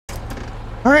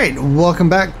Alright, welcome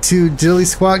back to Dilly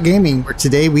Squat Gaming, where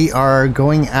today we are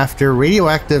going after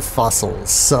radioactive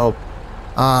fossils. So,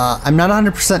 I'm not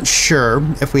 100% sure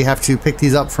if we have to pick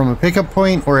these up from a pickup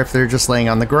point or if they're just laying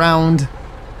on the ground.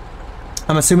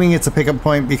 I'm assuming it's a pickup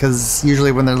point because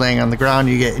usually when they're laying on the ground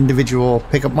you get individual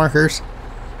pickup markers.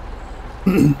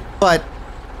 But,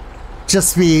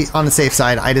 just to be on the safe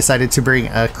side, I decided to bring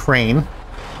a crane.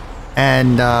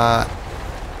 And,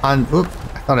 oop,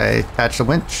 I thought I attached a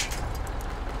winch.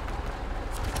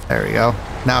 There we go.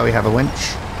 Now we have a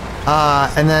winch.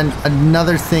 And then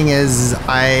another thing is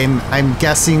I'm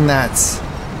guessing that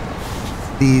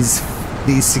these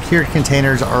secured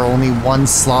containers are only one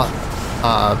slot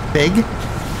big.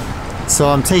 So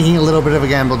I'm taking a little bit of a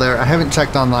gamble there. I haven't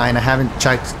checked online. I haven't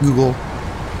checked Google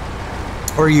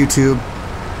or YouTube.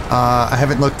 I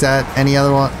haven't looked at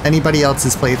anybody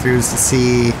else's playthroughs to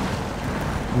see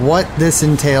what this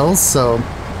entails. So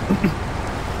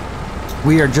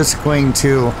we are just going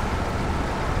to,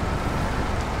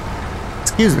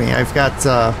 excuse me, I've got,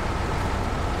 I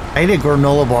ate a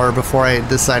granola bar before I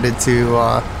decided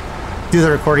to do the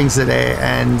recordings today,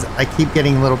 and I keep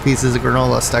getting little pieces of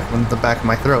granola stuck in the back of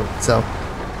my throat. So,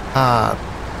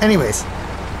 anyways,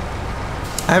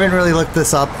 I haven't really looked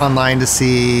this up online to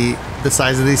see the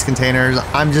size of these containers.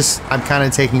 I'm kind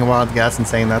of taking a wild guess and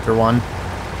saying that they're one.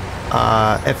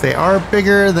 If they are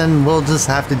bigger, then we'll just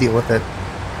have to deal with it.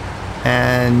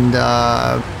 And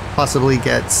possibly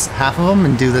get half of them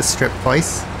and do this strip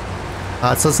twice.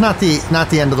 So it's not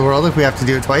the end of the world if we have to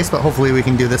do it twice, but hopefully we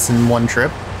can do this in one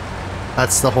trip.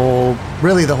 That's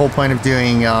really the whole point of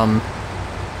doing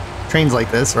trains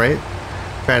like this, right?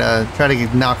 Try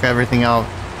to knock everything out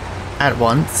at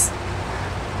once.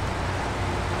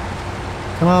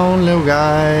 Come on, little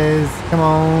guys, come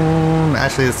on.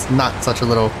 Actually, it's not such a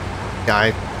little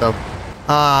guy, so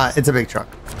it's a big truck.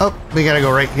 Oh, we gotta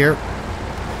go right here.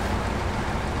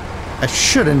 I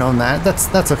should have known that.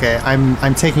 That's okay.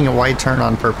 I'm taking a wide turn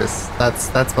on purpose.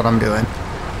 That's what I'm doing.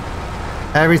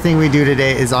 Everything we do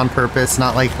today is on purpose,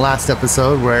 not like last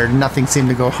episode where nothing seemed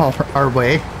to go our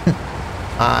way.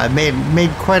 Made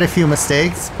quite a few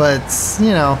mistakes, but you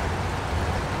know,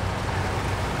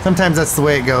 sometimes that's the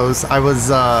way it goes. I was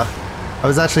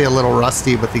actually a little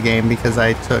rusty with the game because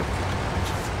I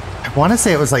want to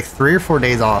say it was like 3 or 4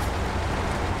 days off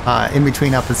in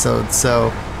between episodes.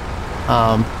 So,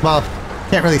 well,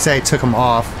 can't really say I took them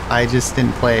off. I just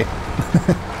didn't play.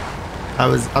 I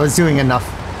was doing enough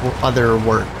other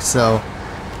work. So,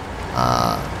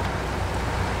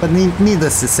 but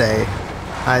needless to say,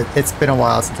 it's been a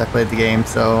while since I played the game,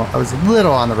 so I was a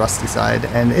little on the rusty side,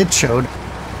 and it showed.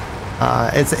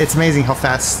 It's amazing how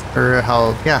fast, or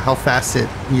how fast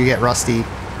you get rusty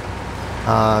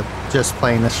just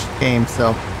playing this game.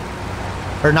 So,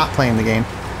 or not playing the game.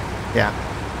 Yeah,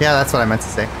 that's what I meant to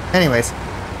say. Anyways,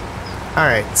 all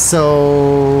right.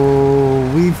 So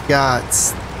we've got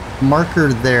marker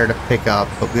there to pick up,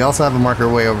 but we also have a marker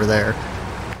way over there.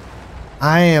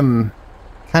 I am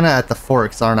kind of at the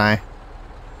forks, aren't I?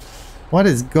 What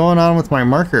is going on with my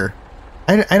marker?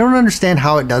 I don't understand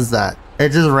how it does that. It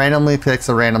just randomly picks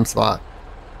a random spot.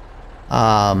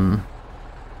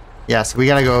 Yeah, so we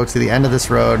gotta go to the end of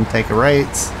this road and take a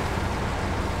right,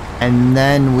 and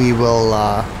then we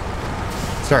will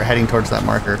start heading towards that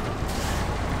marker.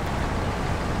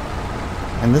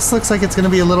 And this looks like it's gonna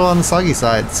be a little on the soggy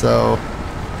side, so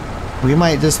we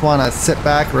might just want to sit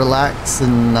back, relax,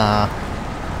 and I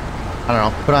don't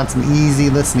know, put on some easy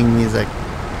listening music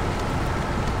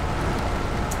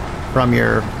from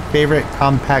your favorite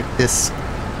compact disc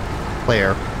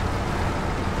player.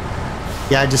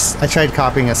 Yeah, I tried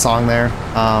copying a song there.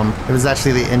 It was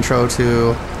actually the intro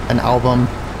to an album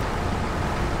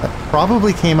that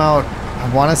probably came out, I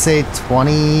want to say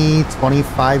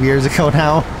 25 years ago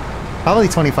now. Probably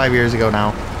 25 years ago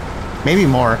now. Maybe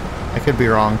more. I could be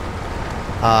wrong.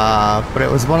 But it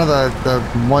was one of the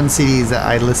one CDs that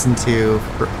I listened to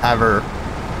forever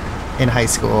in high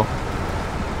school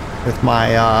with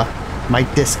my my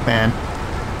Discman.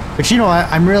 But you know what?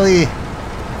 I'm really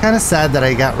kind of sad that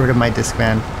I got rid of my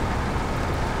Discman.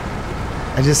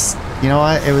 You know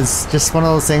what? It was just one of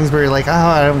those things where you're like, oh,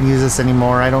 I don't use this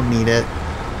anymore. I don't need it.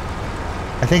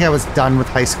 I think I was done with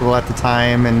high school at the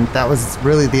time, and that was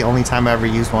really the only time I ever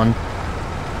used one.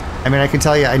 I mean, I can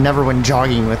tell you, I never went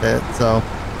jogging with it, so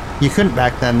you couldn't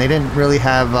back then. They didn't really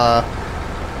have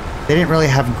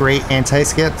great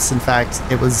anti-skips. In fact,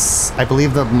 it was, I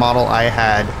believe, the model I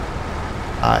had.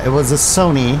 It was a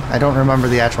Sony. I don't remember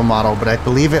the actual model, but I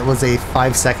believe it was a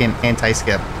 5-second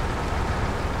anti-skip.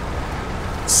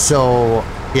 So,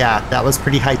 yeah, that was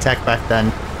pretty high-tech back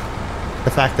then.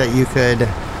 The fact that you could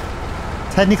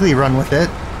technically run with it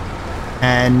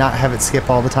and not have it skip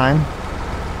all the time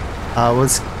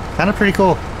was kind of pretty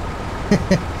cool.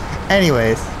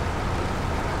 Anyways,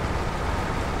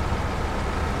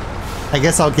 I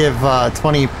guess I'll give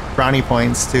 20 brownie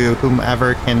points to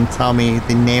whomever can tell me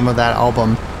the name of that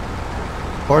album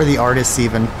or the artist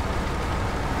even.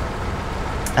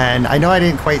 And I know I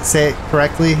didn't quite say it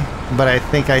correctly, but I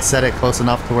think I said it close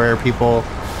enough to where people,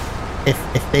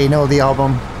 if they know the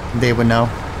album, they would know.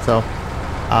 So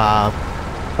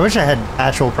I wish I had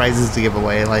actual prizes to give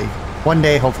away, like one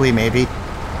day, hopefully, maybe.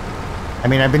 I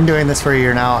mean, I've been doing this for a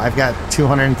year now. I've got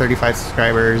 235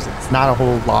 subscribers. It's not a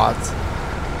whole lot.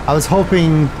 I was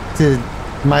hoping to,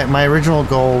 my original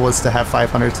goal was to have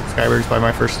 500 subscribers by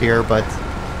my first year, but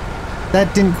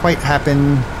that didn't quite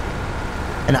happen.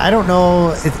 And I don't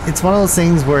know, it's one of those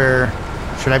things where,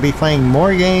 should I be playing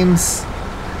more games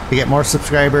to get more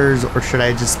subscribers, or should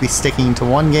I just be sticking to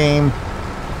one game?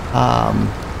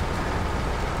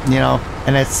 You know,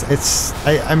 and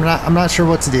I'm not sure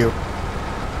what to do.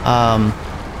 I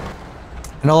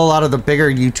know a lot of the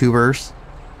bigger YouTubers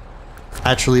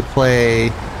actually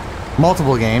play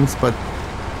multiple games, but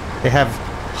they have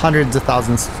hundreds of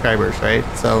thousands of subscribers, right?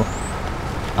 So,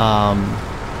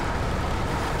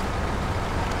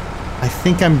 I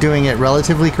think I'm doing it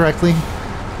relatively correctly,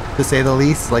 to say the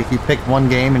least. Like, you pick one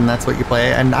game and that's what you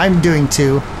play, and I'm doing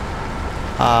two,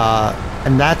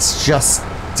 and that's just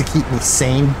to keep me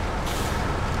sane,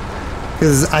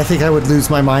 because I think I would lose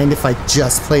my mind if I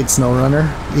just played SnowRunner.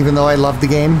 Even though I love the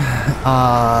game,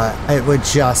 it would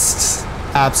just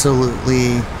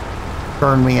absolutely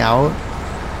burn me out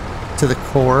to the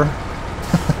core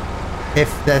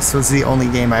if this was the only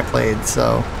game I played.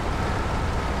 So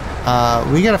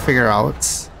we gotta figure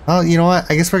out. Oh, you know what?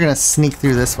 I guess we're gonna sneak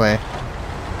through this way.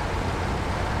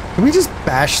 Can we just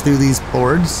bash through these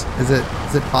boards? Is it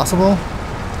possible?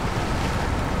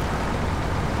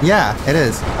 Yeah, it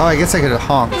is. Oh, I guess I could have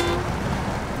honked.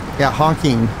 Yeah,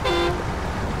 honking.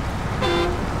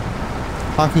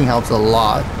 Honking helps a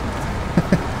lot.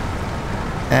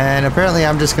 And apparently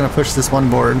I'm just gonna push this one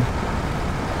board.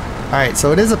 Alright,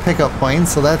 so it is a pickup point,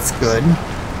 so that's good.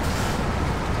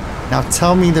 Now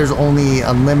tell me there's only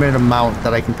a limited amount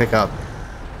that I can pick up.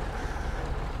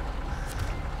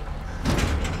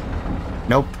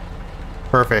 Nope.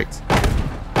 Perfect.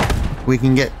 We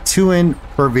can get 2 in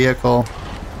per vehicle.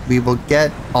 We will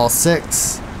get all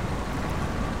 6.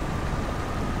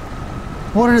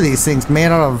 What are these things? Made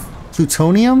out of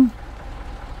plutonium?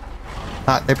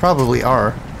 They probably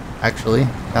are, actually,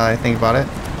 now that I think about it.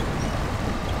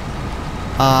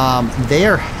 They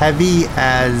are heavy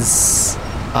as...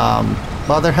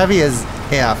 well, they're heavy as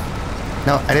AF.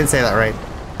 No, I didn't say that right.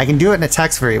 I can do it in a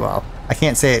text very well. I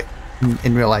can't say it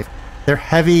in real life. They're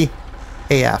heavy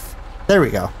AF. There we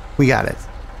go. We got it.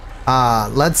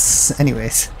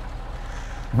 Anyways.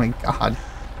 Oh my god.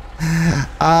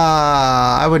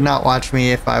 I would not watch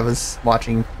me if I was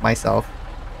watching myself.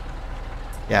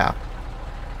 Yeah.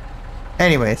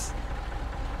 Anyways.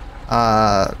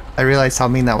 I realized how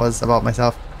mean that was about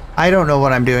myself. I don't know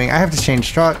what I'm doing. I have to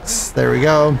change trucks. There we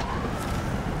go.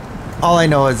 All I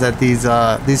know is that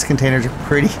these containers are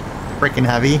pretty freaking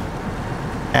heavy.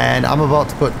 And I'm about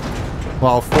to put,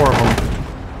 well, 4 of them.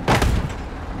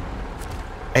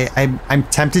 I'm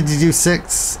tempted to do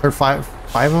 6 or 5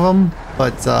 of them,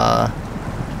 but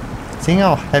seeing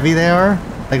how heavy they are,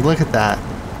 like, look at that.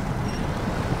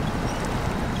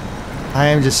 I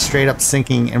am just straight up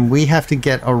sinking, and we have to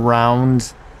get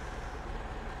around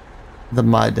the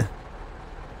mud.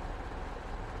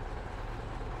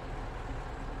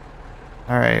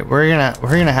 All right, we're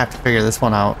gonna have to figure this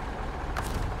one out.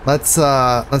 Let's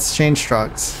change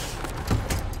trucks.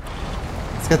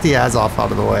 Let's get the Azov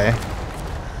out of the way,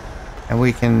 and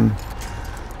we can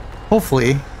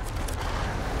hopefully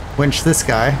winch this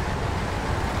guy.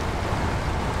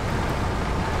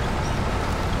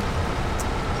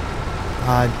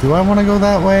 Do I want to go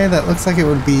that way? That looks like it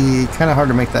would be kind of hard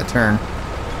to make that turn.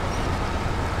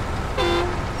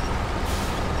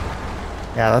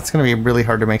 Yeah, that's going to be really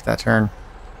hard to make that turn.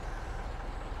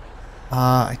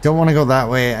 I don't want to go that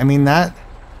way. I mean, that...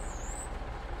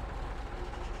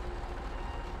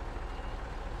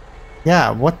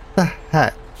 Yeah, what the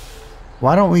heck?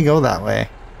 Why don't we go that way?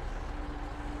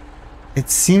 It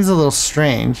seems a little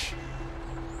strange.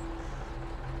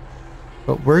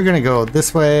 But we're gonna go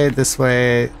this way, this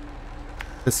way,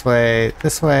 this way,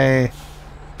 this way,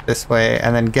 this way,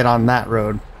 and then get on that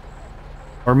road.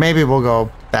 Or maybe we'll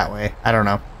go that way. I don't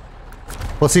know.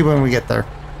 We'll see when we get there.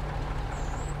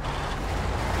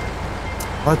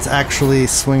 Let's actually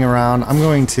swing around. I'm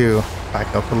going to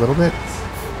back up a little bit.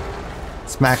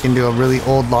 smack into a really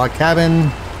old log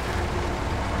cabin.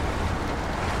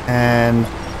 And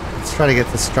let's try to get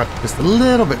this truck just a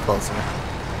little bit closer.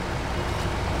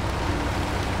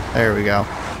 There we go.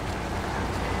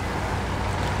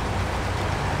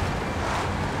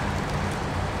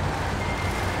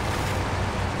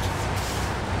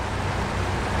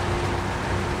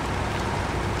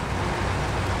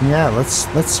 Yeah,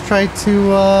 let's try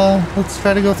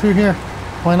to go through here.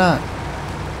 Why not?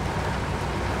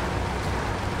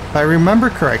 If I remember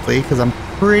correctly, because I'm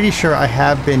pretty sure I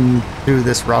have been through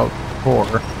this route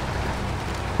before.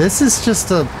 This is just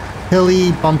a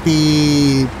hilly,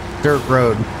 bumpy dirt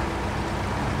road.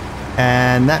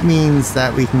 And that means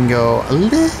that we can go a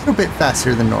little bit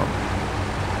faster than normal.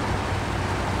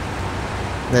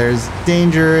 There's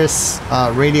dangerous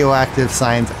radioactive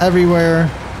signs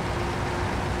everywhere.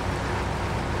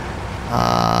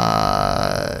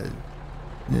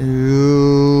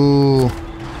 Ooh.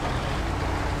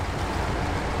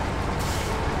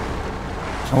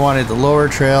 I wanted the lower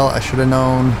trail. I should have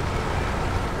known.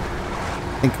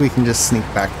 I think we can just sneak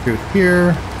back through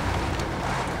here.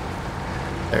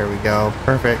 There we go.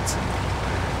 Perfect.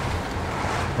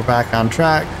 We're back on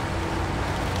track.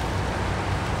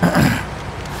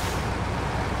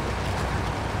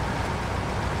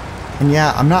 And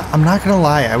yeah, I'm not gonna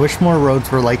lie. I wish more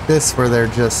roads were like this, where they're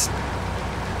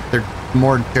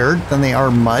more dirt than they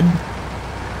are mud.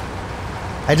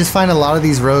 I just find a lot of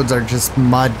these roads are just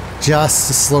mud just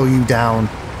to slow you down.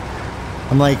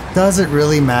 I'm like, does it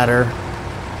really matter?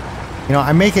 You know,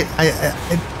 I make it.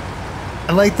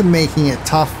 I like the making it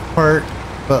tough part,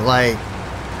 but like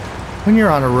when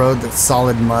you're on a road that's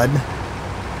solid mud,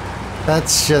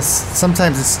 that's just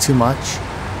sometimes it's too much.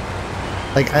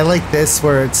 Like, I like this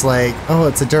where it's like, oh,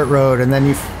 it's a dirt road, and then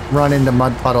you run into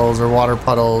mud puddles or water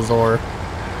puddles, or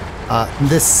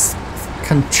this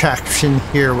contraption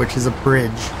here, which is a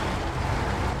bridge.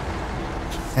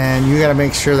 And you gotta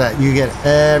make sure that you get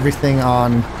everything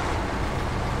on.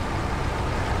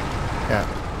 Yeah.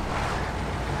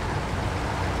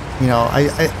 You know,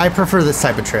 I prefer this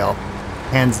type of trail,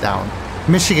 hands down.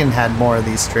 Michigan had more of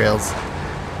these trails,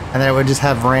 and they would just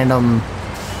have random,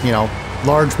 you know,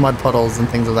 large mud puddles and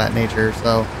things of that nature.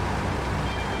 So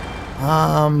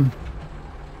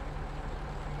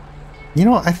you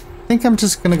know, I think I'm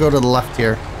just gonna go to the left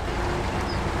here.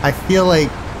 I feel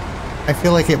like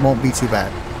it won't be too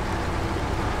bad.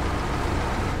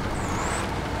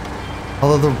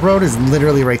 Although the road is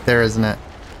literally right there, isn't it?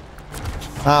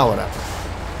 Ah, whatever.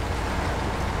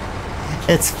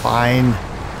 It's fine.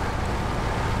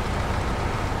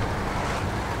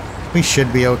 We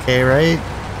should be okay, right?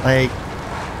 Like,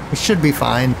 we should be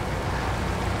fine.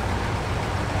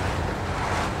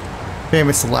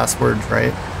 Famous last words,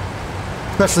 right?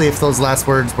 Especially if those last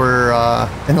words were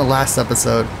in the last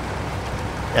episode.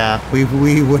 Yeah, we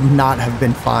would not have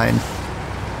been fine.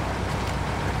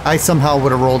 I somehow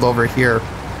would have rolled over here.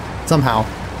 Somehow.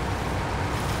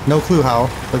 No clue how,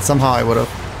 but somehow I would have.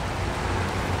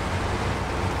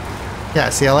 Yeah,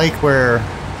 see, I like where,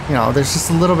 you know, there's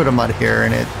just a little bit of mud here,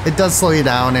 and it does slow you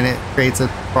down, and it creates a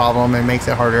problem and makes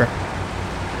it harder.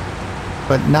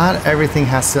 But not everything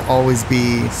has to always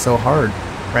be so hard,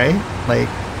 right? Like,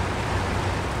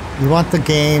 you want the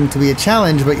game to be a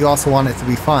challenge, but you also want it to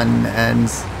be fun. And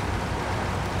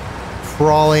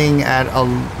crawling at a,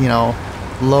 you know,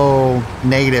 low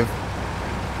negative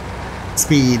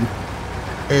speed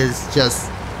is just,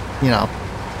 you know,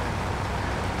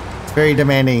 it's very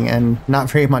demanding and not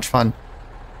very much fun.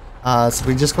 So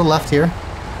we just go left here.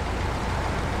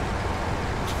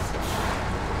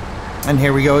 And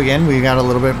here we go again. We got a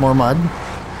little bit more mud.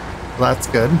 That's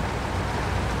good.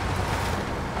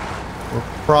 We're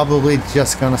probably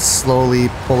just gonna slowly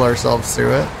pull ourselves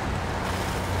through it.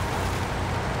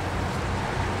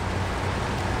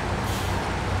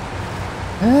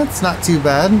 It's not too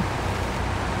bad.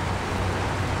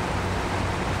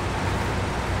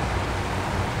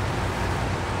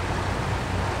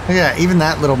 Yeah, even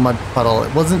that little mud puddle,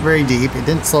 it wasn't very deep. It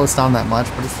didn't slow us down that much,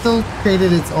 but it still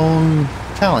created its own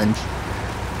challenge.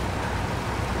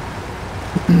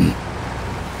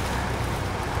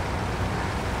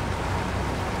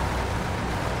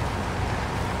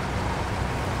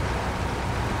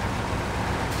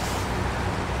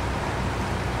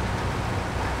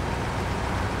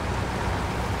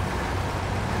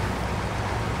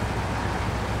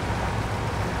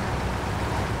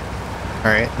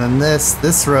 Alright, and then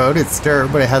this road, it's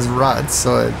dirt, but it has ruts,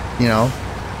 so it, you know,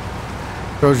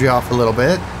 throws you off a little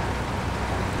bit.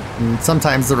 And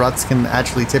sometimes the ruts can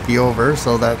actually tip you over,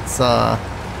 so that's,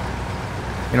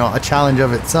 you know, a challenge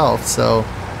of itself. So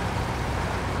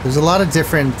There's a lot of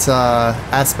different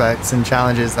aspects and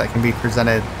challenges that can be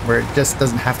presented where it just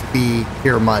doesn't have to be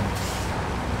pure mud.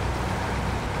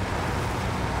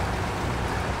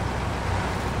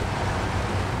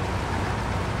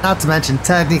 Not to mention,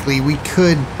 technically, we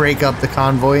could break up the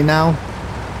convoy now.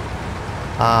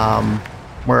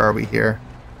 Where are we here?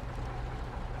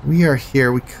 We are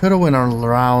here. We could have went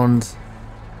around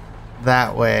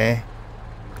that way.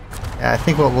 Yeah, I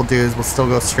think what we'll do is we'll still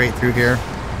go straight through here.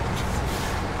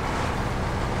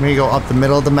 Maybe go up the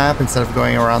middle of the map instead of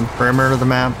going around the perimeter of the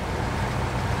map.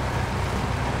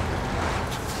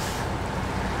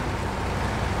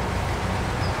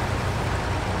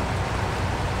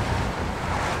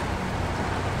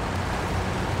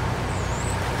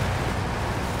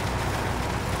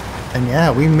 And yeah,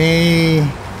 we may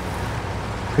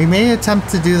attempt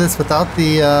to do this without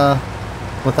the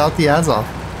Azov.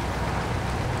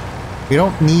 We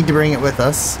don't need to bring it with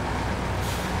us.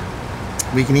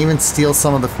 We can even steal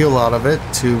some of the fuel out of it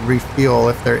to refuel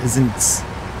if there isn't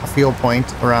a fuel point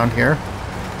around here.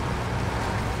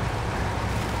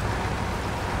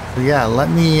 So yeah, let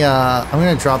me, I'm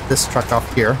gonna drop this truck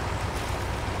off here.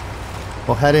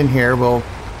 We'll head in here, we'll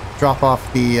drop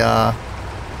off the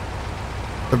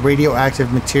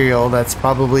radioactive material that's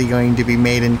probably going to be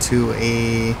made into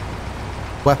a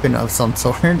weapon of some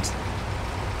sort.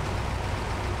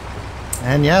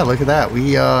 And yeah, look at that.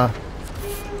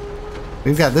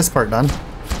 We've got this part done.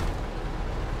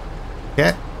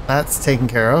 Okay, that's taken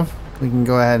care of. We can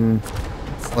go ahead and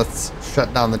let's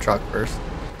shut down the truck first.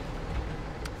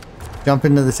 Jump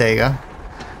into the Tega.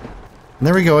 And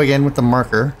there we go again with the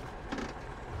marker.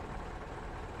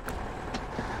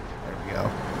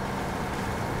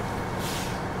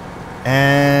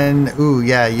 And, ooh,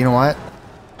 yeah, you know what?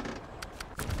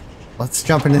 Let's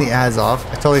jump into the Azov.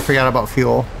 I totally forgot about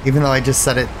fuel, even though I just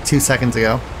said it 2 seconds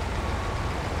ago.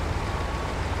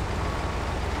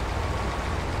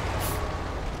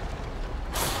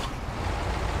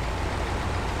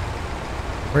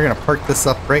 We're gonna park this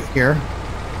up right here.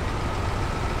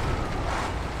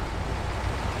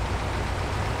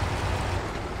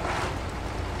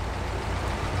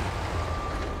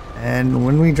 And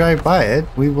when we drive by it,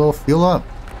 we will fuel up.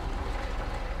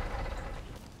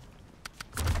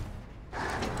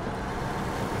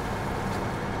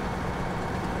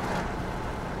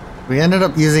 We ended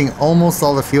up using almost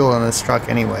all the fuel in this truck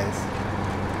anyways.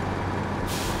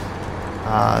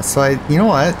 So you know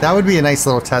what? That would be a nice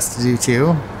little test to do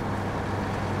too.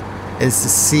 Is to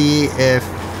see if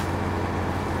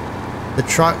the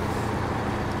truck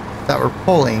that we're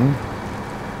pulling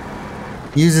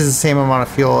uses the same amount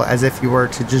of fuel as if you were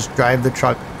to just drive the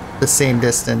truck the same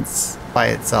distance by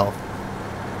itself.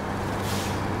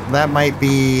 That might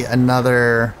be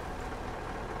another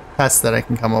test that I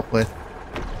can come up with.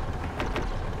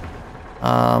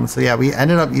 So yeah, we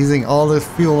ended up using all the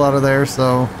fuel out of there,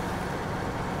 so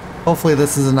hopefully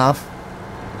this is enough.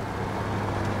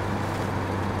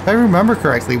 If I remember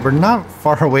correctly, we're not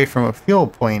far away from a fuel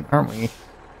point, aren't we?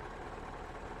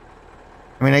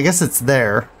 I mean, I guess it's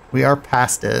there. We are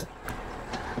past it.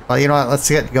 Well, you know what? Let's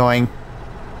get going.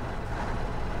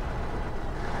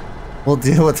 We'll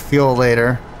deal with fuel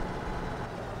later.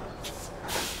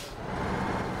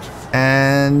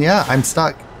 And yeah, I'm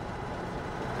stuck.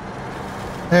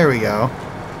 There we go.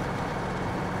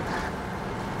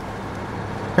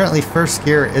 Apparently first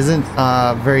gear isn't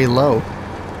very low.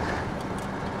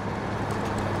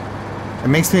 It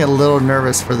makes me a little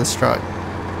nervous for this truck.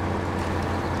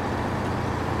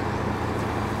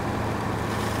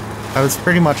 I was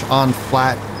pretty much on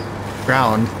flat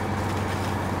ground,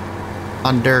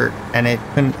 on dirt, and it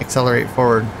couldn't accelerate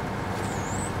forward.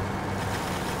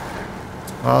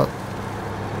 Well,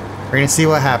 we're gonna see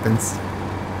what happens.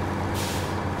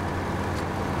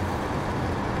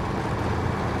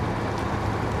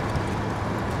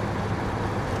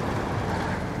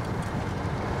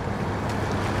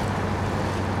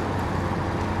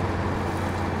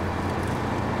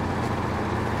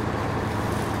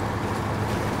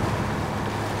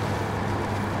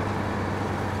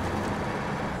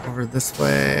 Over this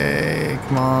way,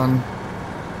 come on.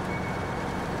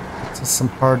 Get to some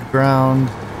hard ground.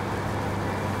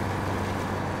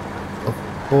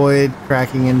 Avoid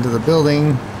cracking into the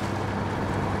building.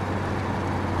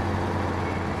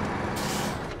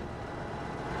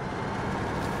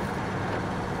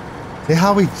 See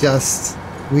how we just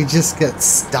get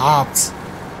stopped.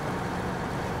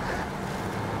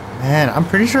 Man, I'm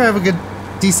pretty sure I have a good,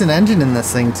 decent engine in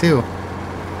this thing too.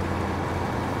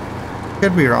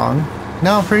 Could be wrong.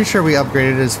 No, I'm pretty sure we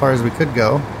upgraded as far as we could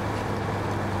go.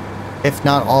 If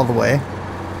not all the way.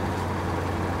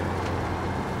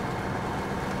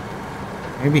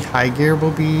 Maybe high gear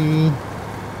will be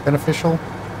beneficial.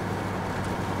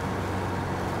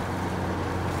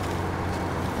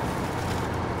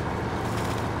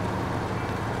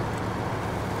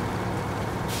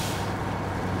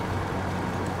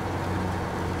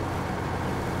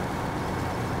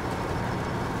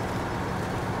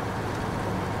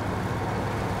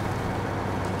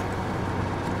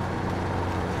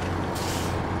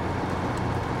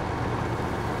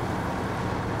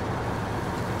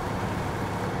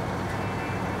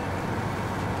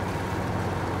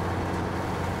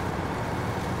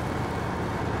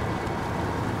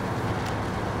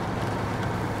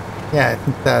 Yeah,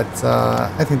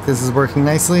 I think this is working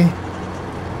nicely.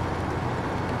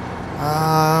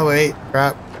 Wait,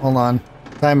 crap, hold on.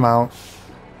 Time out.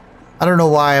 I don't know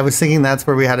why, I was thinking that's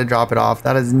where we had to drop it off.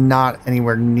 That is not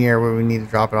anywhere near where we need to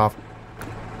drop it off.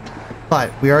 But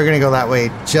we are gonna go that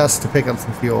way just to pick up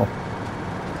some fuel.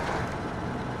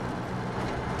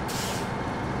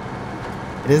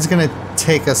 It is gonna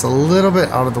take us a little bit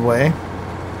out of the way.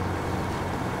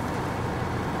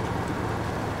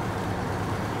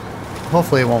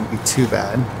 Hopefully it won't be too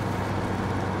bad.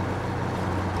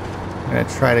 I'm gonna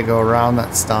try to go around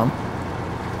that stump.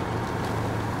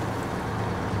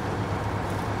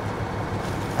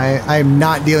 I'm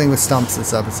not dealing with stumps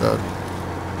this episode.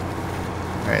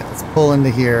 Alright, let's pull into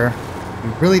here. We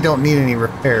really don't need any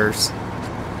repairs.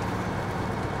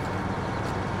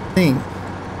 I think.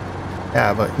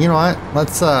 Yeah, but you know what?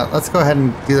 Let's go ahead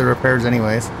and do the repairs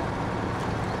anyways.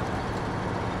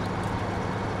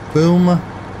 Boom.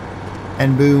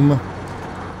 And boom.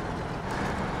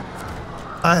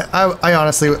 I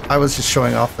honestly, I was just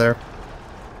showing off there.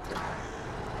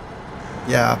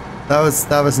 Yeah,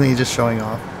 that was me just showing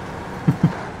off.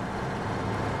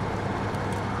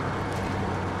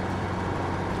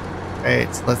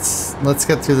 Alright, let's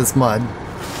get through this mud.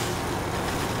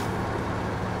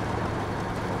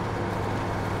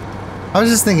 I was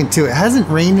just thinking too, it hasn't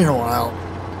rained in a while.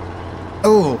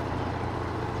 Oh.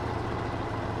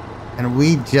 And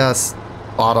we just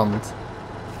bottomed.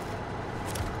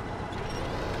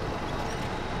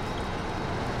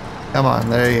 Come on,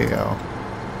 there you go.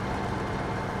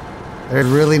 There's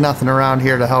really nothing around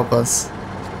here to help us.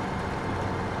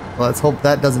 Let's hope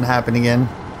that doesn't happen again.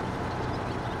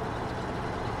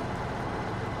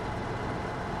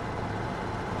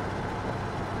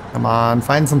 Come on,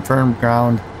 find some firm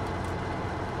ground.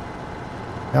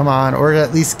 Come on, or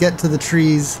at least get to the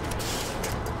trees.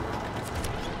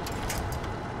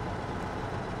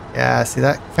 Yeah, see,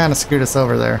 that kind of screwed us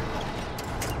over there.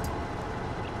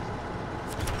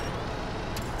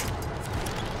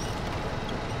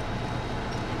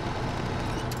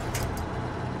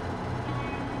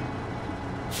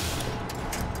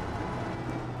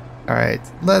 All right,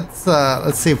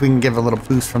 let's see if we can give a little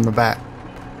boost from the back.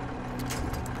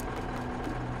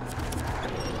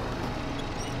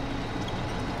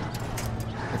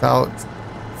 Without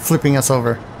flipping us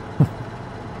over.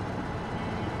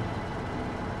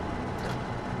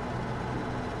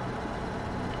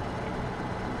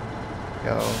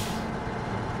 Go.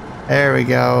 There we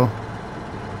go.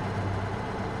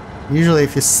 Usually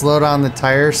if you slow down the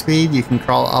tire speed, you can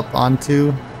crawl up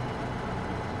onto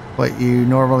what you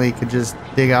normally could just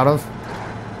dig out of.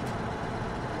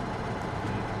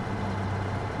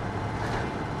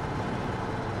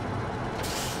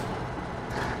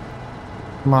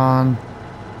 Come on.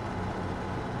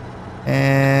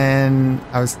 And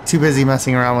I was too busy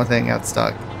messing around with it and got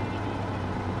stuck.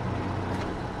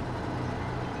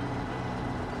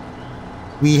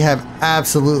 We have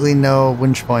absolutely no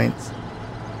winch points.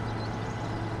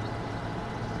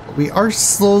 But we are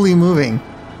slowly moving.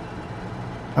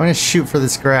 I'm gonna shoot for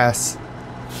this grass.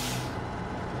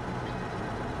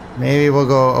 Maybe we'll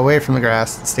go away from the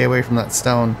grass and stay away from that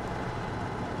stone.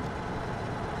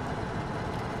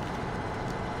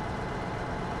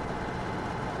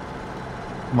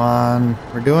 Come on,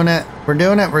 we're doing it. We're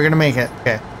doing it. We're gonna make it.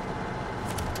 Okay.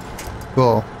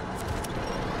 Cool.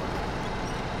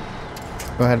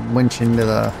 Go ahead and winch into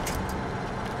the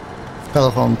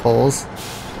telephone poles.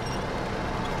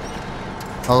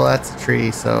 Oh, that's a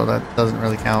tree, so that doesn't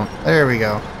really count. There we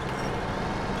go.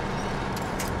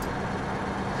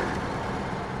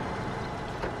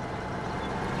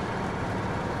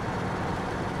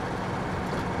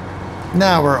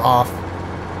 Now we're off.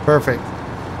 Perfect.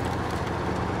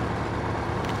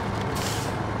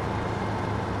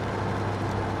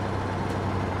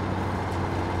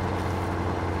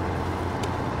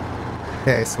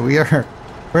 Okay, so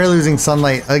we're losing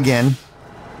sunlight again.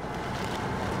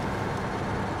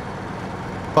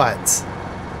 But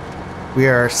we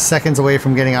are seconds away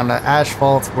from getting onto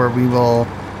asphalt where we will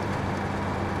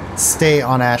stay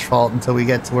on asphalt until we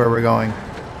get to where we're going.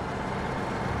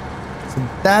 So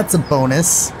that's a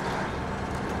bonus.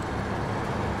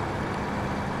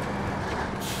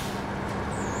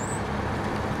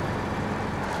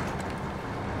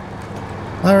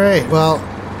 Alright, well,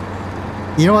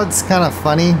 you know what's kind of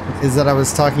funny is that I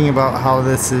was talking about how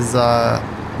this is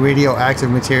radioactive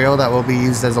material that will be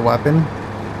used as a weapon.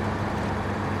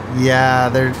 Yeah,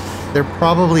 they're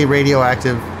probably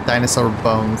radioactive dinosaur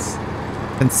bones,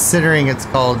 considering it's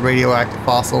called radioactive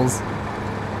fossils.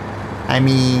 I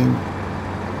mean,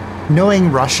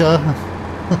 knowing Russia,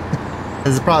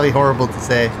 this is probably horrible to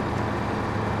say,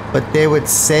 but they would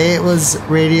say it was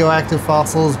radioactive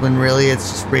fossils when really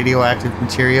it's just radioactive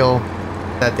material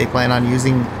that they plan on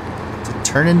using to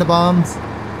turn into bombs.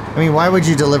 I mean, why would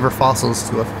you deliver fossils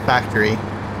to a factory,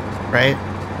 right?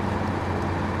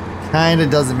 Kinda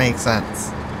doesn't make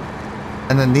sense.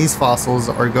 And then these fossils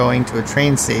are going to a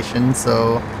train station,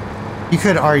 so you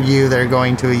could argue they're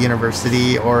going to a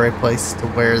university or a place to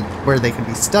where they could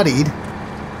be studied.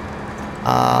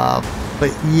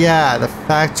 But yeah, the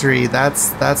factory,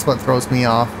 that's what throws me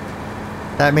off.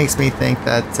 That makes me think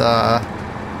that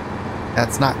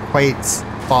that's not quite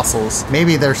fossils.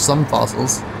 Maybe there's some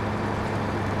fossils.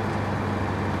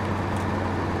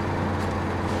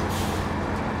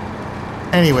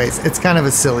 Anyways, it's kind of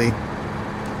a silly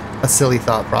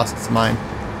thought process of mine.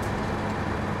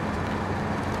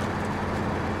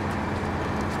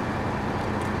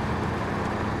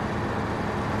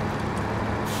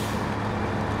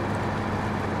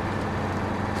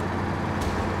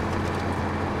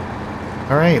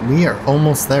 Alright, we are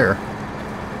almost there.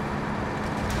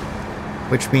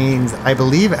 Which means, I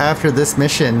believe after this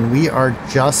mission, we are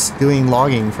just doing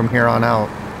logging from here on out.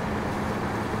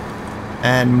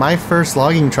 And my first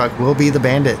logging truck will be the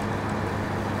Bandit.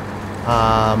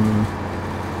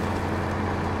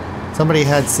 Somebody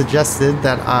had suggested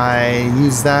that I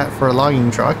use that for a logging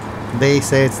truck. They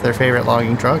say it's their favorite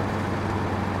logging truck.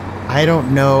 I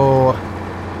don't know.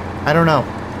 I don't know.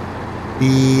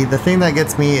 The thing that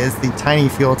gets me is the tiny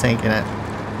fuel tank in it.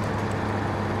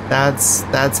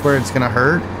 That's where it's gonna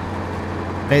hurt.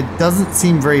 It doesn't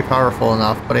seem very powerful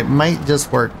enough, but it might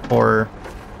just work for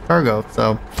cargo.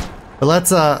 So, but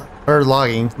let's or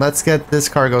logging. Let's get this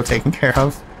cargo taken care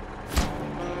of.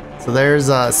 So there's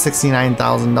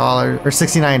 $69,000 or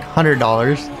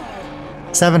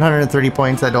 $6,900. 730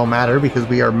 points that don't matter because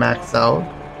we are maxed out.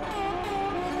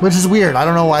 Which is weird. I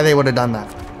don't know why they would have done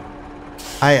that.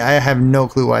 I have no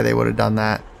clue why they would have done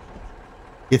that.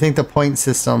 You think the point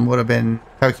system would have been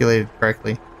calculated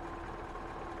correctly.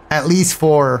 At least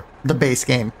for the base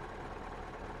game.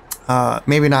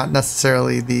 Maybe not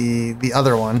necessarily the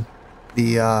other one.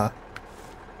 The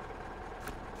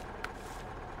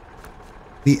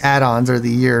add-ons or the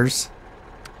years.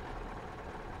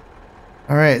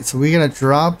 Alright, so we're gonna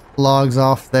drop logs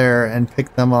off there and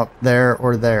pick them up there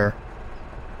or there.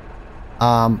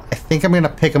 I think I'm gonna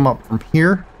pick them up from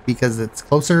here because it's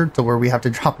closer to where we have to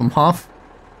drop them off.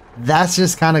 That's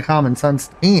just kind of common sense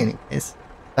to me anyways.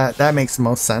 That makes the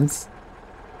most sense.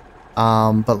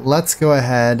 But let's go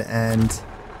ahead and...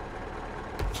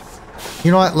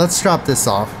 You know what? Let's drop this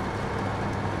off.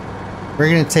 We're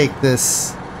gonna take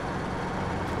this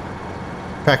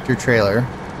tractor trailer.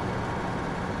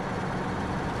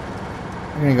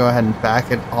 We're gonna go ahead and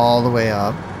back it all the way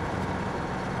up.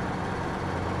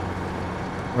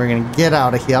 We're gonna get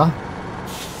out of here.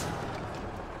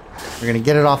 We're gonna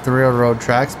get it off the railroad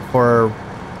tracks before,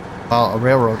 well, a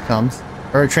railroad comes.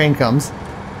 Or a train comes.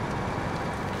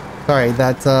 Sorry,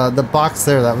 that the box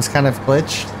there, that was kind of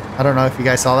glitched. I don't know if you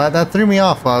guys saw that. That threw me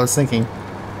off while I was thinking.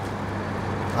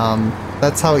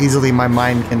 That's how easily my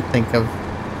mind can think of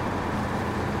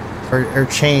or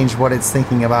change what it's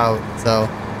thinking about. So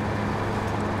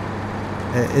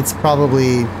it's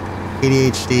probably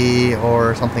ADHD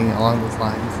or something along those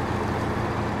lines.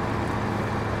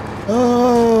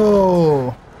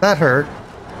 Oh, that hurt.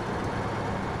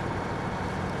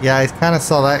 Yeah, I kind of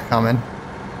saw that coming.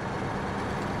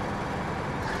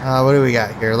 What do we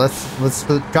got here? Let's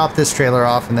drop this trailer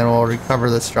off and then we'll recover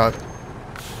this truck.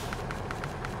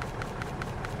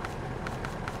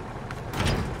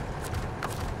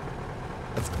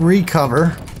 Let's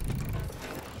recover.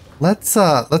 Let's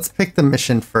pick the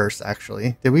mission first,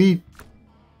 actually. Did we?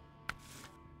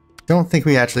 Don't think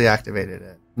we actually activated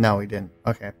it. No, we didn't.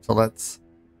 Okay, so let's...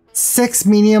 6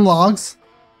 medium logs?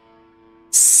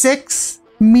 6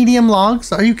 medium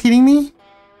logs? Are you kidding me?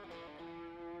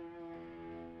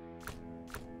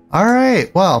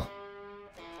 Alright, well.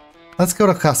 Let's go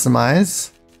to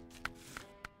customize.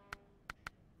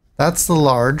 That's the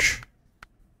large.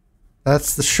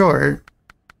 That's the short.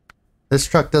 This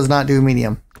truck does not do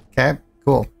medium. Okay,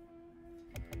 cool.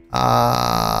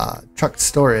 Truck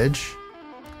storage.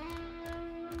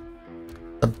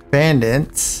 The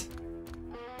bandit.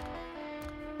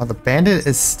 Oh, the bandit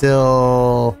is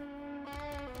still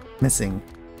missing.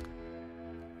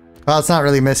 Well, it's not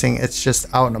really missing. It's just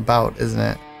out and about, isn't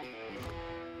it?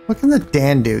 What can the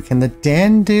Dan do? Can the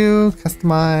Dan do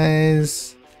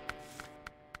customize?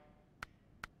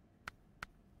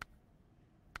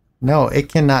 No, it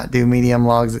cannot do medium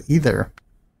logs either.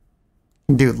 It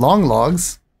can do long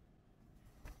logs,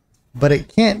 but it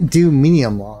can't do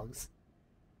medium logs.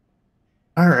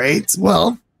 All right,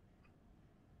 well.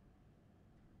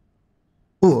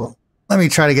 Ooh, let me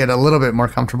try to get a little bit more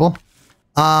comfortable.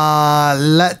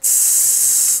 Let's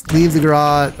leave the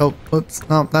garage. Oh, oops.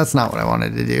 No, that's not what I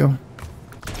wanted to do.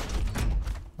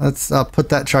 Let's put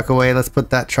that truck away. Let's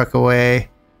put that truck away.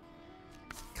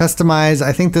 Customize.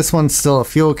 I think this one's still a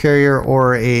fuel carrier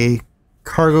or a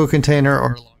cargo container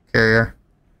or a log carrier.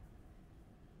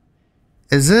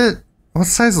 Is it? What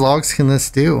size logs can this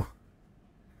do?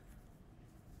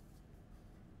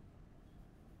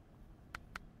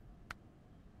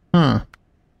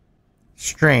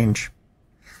 Strange.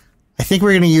 I think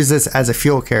we're going to use this as a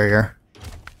fuel carrier.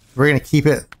 We're going to keep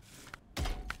it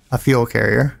a fuel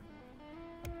carrier.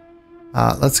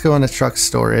 Let's go into truck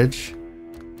storage.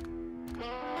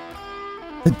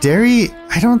 The dairy,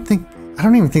 I don't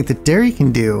even think the dairy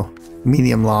can do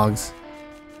medium logs.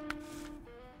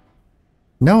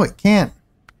 No, it can't.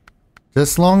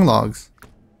 Just long logs.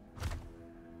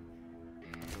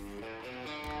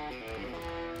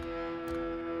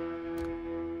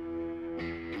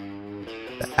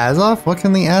 The Azov? What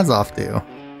can the Azov do?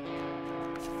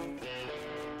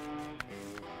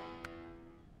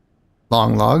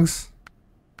 Long logs.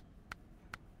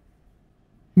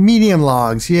 Medium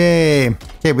logs, yay!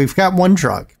 Okay, we've got one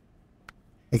truck.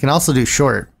 It can also do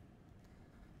short.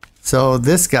 So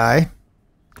this guy,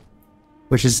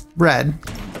 which is red,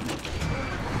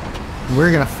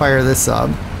 we're gonna fire this up.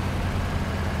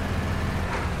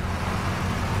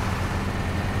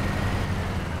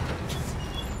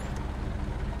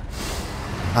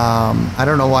 I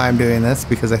don't know why I'm doing this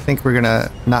because I think we're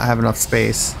gonna not have enough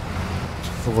space.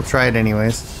 So we'll try it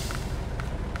anyways.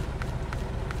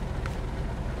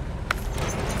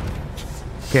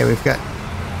 Okay, we've got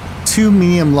 2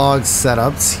 medium log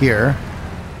setups here.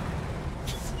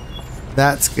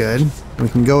 That's good. We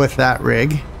can go with that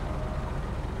rig.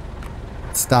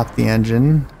 Stop the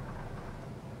engine.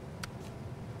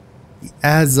 The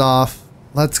Azov.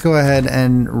 Let's go ahead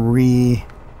and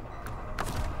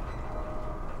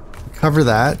cover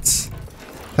that.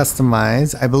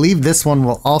 Customize. I believe this one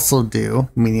will also do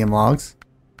medium logs.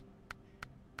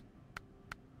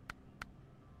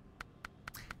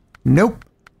 Nope.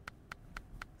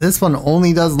 This one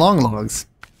only does long logs.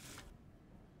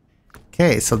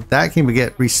 Okay, so that can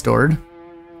get restored.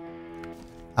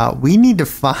 We need to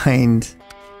find...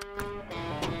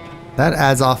 That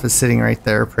Azov is sitting right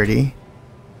there, pretty.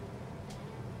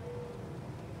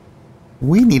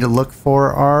 We need to look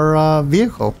for our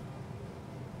vehicle.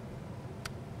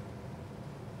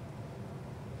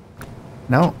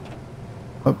 No.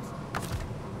 Oops.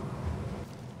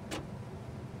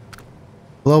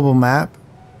 Global map.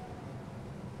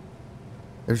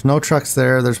 There's no trucks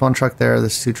there. There's one truck there.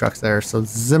 There's 2 trucks there. So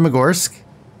Zimagorsk.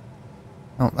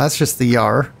 Oh, that's just the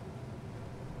Yar.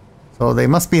 So they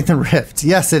must be in the Rift.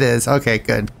 Yes, it is. Okay,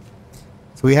 good.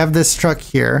 So we have this truck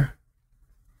here.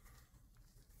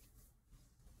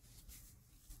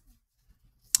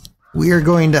 We are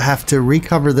going to have to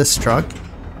recover this truck.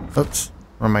 Oops.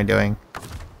 What am I doing?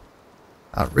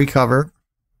 Recover.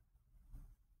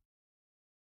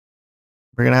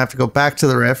 We're going to have to go back to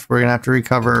the Rift. We're going to have to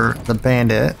recover the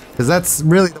Bandit. Because that's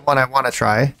really the one I want to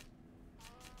try.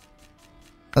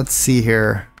 Let's see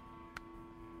here.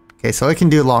 Okay, so it can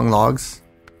do long logs.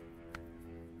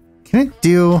 Can it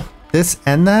do this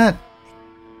and that?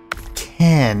 It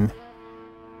can.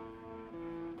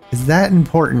 Is that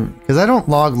important? Because I don't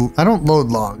load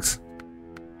logs.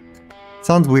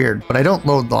 Sounds weird, but I don't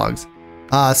load logs.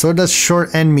 So it does short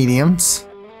and mediums.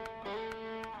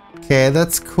 Okay,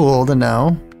 that's cool to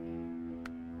know.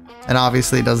 And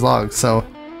obviously it does logs, so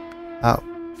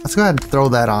let's go ahead and throw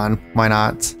that on. Why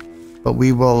not? But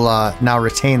we will now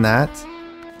retain that.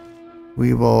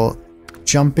 We will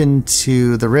jump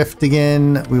into the Rift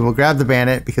again. We will grab the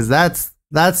Bandit because that's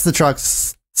the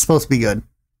truck's supposed to be good.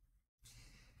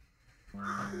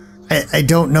 I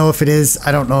don't know if it is.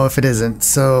 I don't know if it isn't.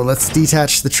 So let's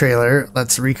detach the trailer.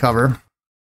 Let's recover.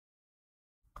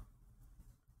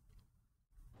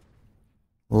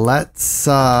 Let's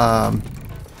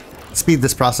speed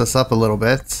this process up a little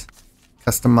bit.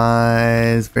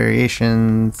 Customize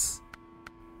variations.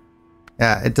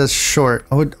 Yeah, it does short.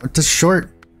 Oh, it does short.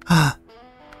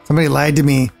 Somebody lied to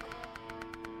me.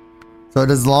 So it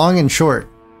is long and short.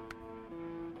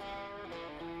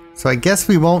 So I guess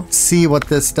we won't see what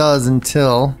this does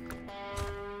until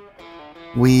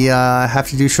we have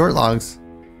to do short logs.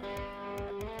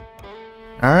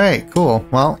 Alright, cool.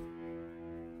 Well,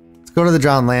 let's go to the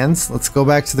Drownlands. Let's go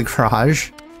back to the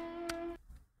garage.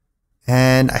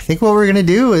 And I think what we're gonna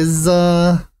do is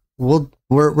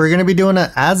we're gonna be doing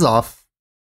an Azov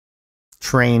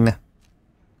train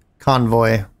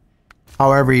convoy,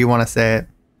 however you want to say it.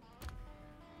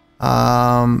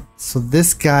 So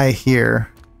this guy here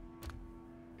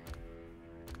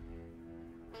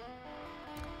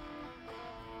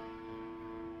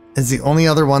is the only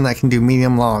other one that can do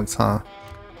medium logs, huh?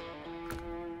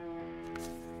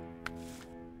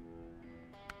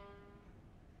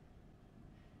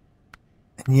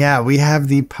 And yeah, we have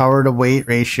the power to weight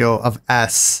ratio of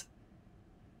S.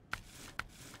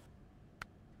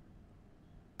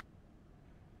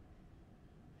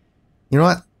 You know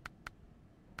what?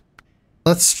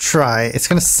 Let's try. It's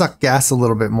gonna suck gas a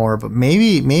little bit more, but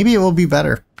maybe it will be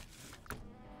better.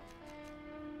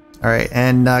 Alright,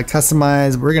 and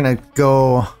customize, we're gonna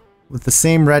go with the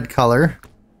same red color.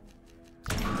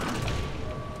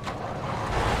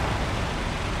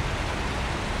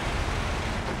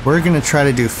 We're gonna try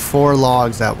to do 4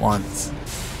 logs at once.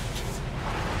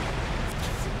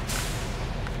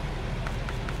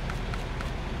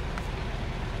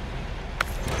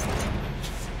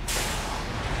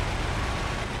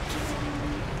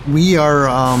 We are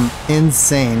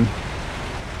insane.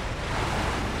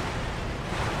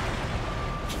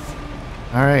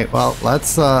 All right, well,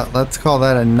 let's call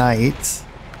that a night.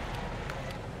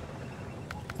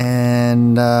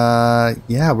 And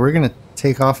yeah, we're gonna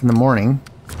take off in the morning.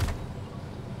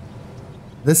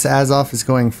 This Azov is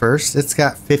going first. It's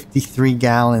got 53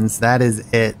 gallons. That is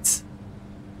it.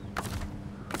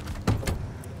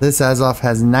 This Azov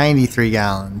has 93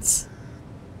 gallons.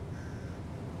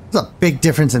 There's a big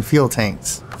difference in fuel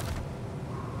tanks.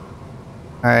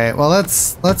 All right, well,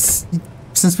 let's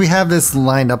since we have this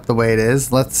lined up the way it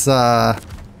is, let's go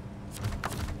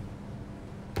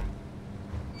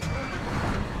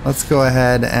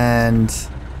ahead and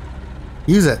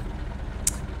use it.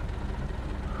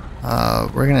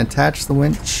 We're gonna attach the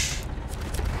winch,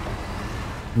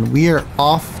 and we are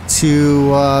off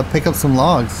to pick up some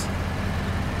logs.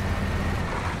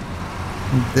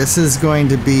 This is going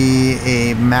to be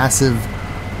a massive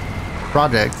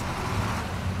project.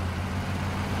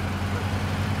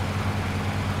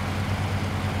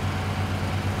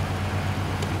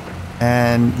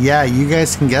 And yeah, you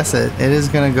guys can guess it. It is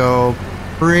gonna go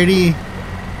pretty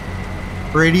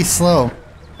slow.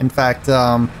 In fact,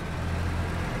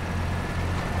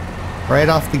 right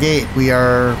off the gate, we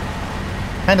are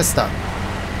kind of stuck.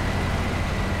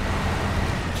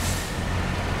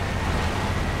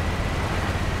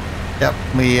 Yep,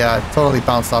 we totally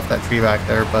bounced off that tree back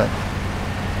there, but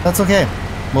that's okay.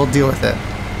 We'll deal with it.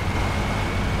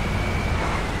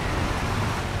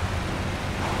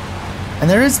 And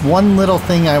there is one little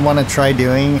thing I want to try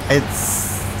doing.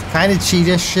 It's kind of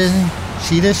cheatish-y.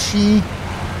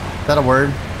 Is that a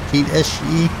word?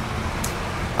 Cheatish-y.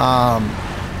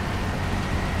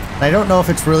 I don't know if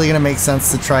it's really going to make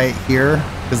sense to try it here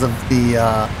because of the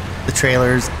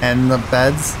trailers and the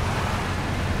beds.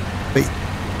 But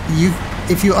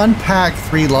if you unpack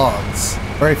 3 logs,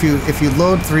 or if you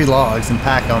load 3 logs and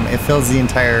pack them, it fills the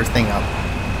entire thing up.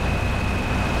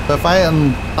 So if I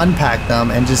unpack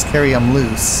them and just carry them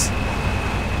loose,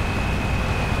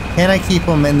 can I keep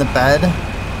them in the bed?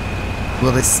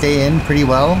 Will they stay in pretty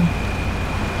well?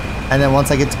 And then once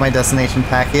I get to my destination,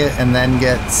 pack it and then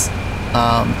get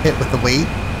hit with the weight?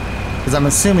 Because I'm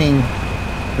assuming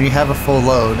when you have a full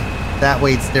load, that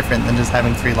weight's different than just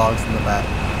having 3 logs in the bed.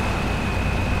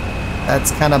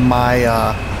 That's kind of my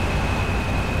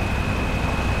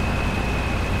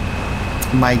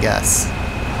my guess,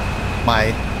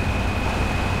 my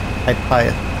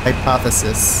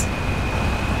hypothesis.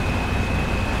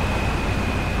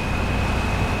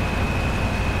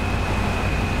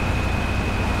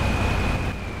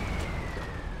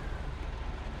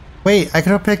 Wait, I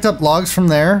could have picked up logs from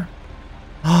there?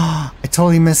 I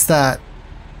totally missed that.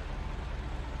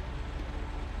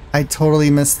 I totally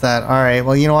missed that. Alright,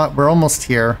 well, you know what? We're almost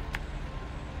here.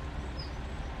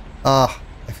 Ugh,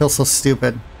 I feel so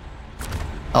stupid.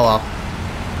 Oh well.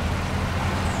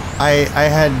 I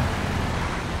had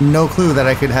no clue that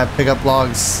I could pick up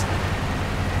logs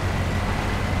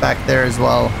back there as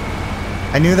well.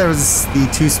 I knew there was the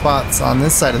 2 spots on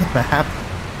this side of the map.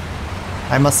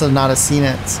 I must have not have seen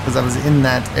it because I was in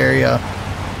that area.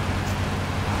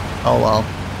 Oh well.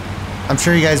 I'm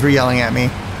sure you guys were yelling at me.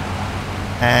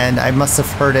 And I must have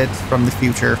heard it from the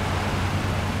future.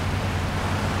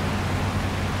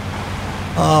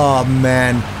 Oh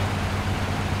man.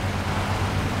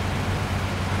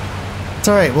 It's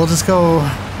alright, we'll just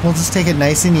take it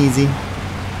nice and easy.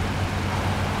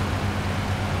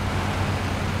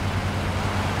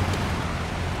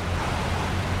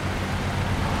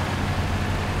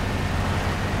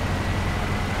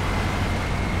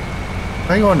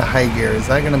 If I go into high gear, is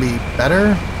that going to be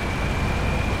better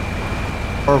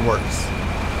or worse?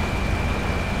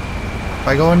 If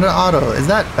I go into auto, is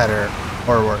that better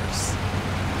or worse?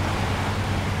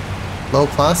 Low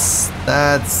plus,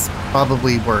 that's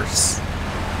probably worse.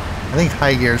 I think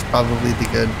high gear is probably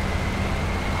the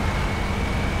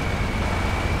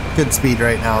good speed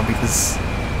right now because,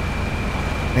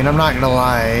 I mean, I'm not going to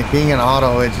lie, being an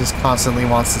auto, it just constantly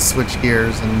wants to switch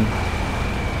gears and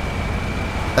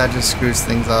that just screws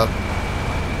things up.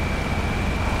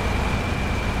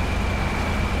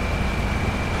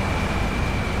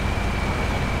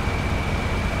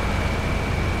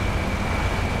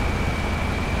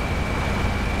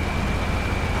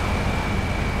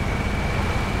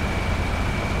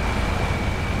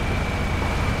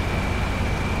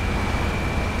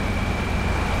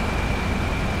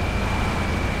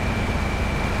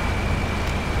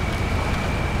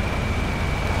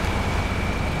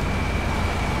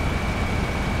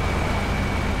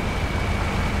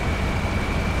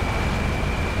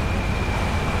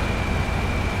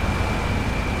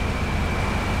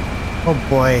 Oh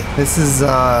boy, this is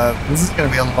gonna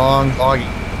be a long logging,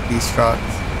 these trucks.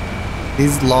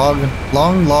 These long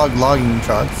logging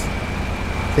trucks.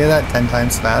 Say that 10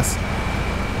 times fast.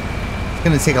 It's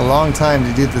gonna take a long time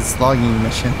to do this logging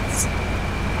missions.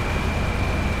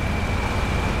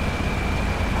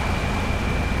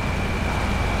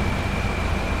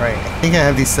 Right, I think I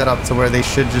have these set up to where they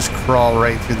should just crawl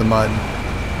right through the mud.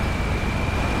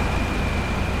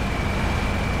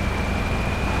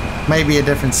 Might be a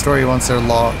different story once they're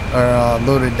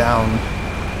loaded down.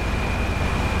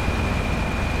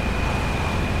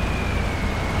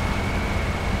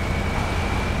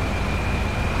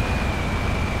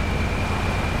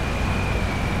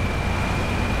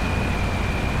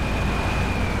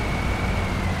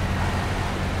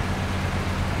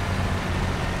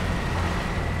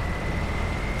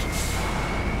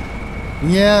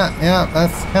 Yeah,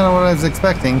 that's kind of what I was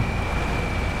expecting.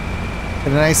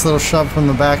 Get a nice little shove from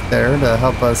the back there to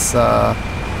help us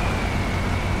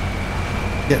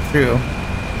get through.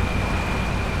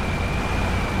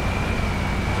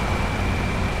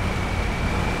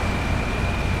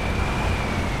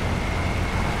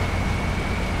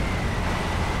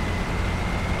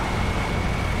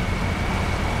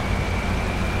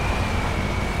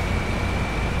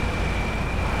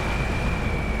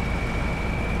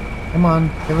 Come on,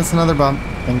 give us another bump.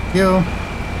 Thank you.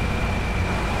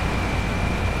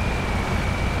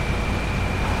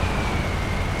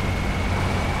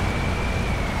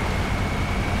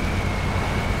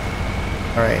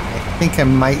 Alright, I think I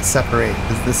might separate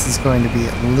because this is going to be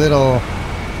a little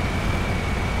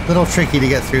tricky to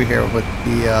get through here with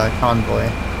the convoy.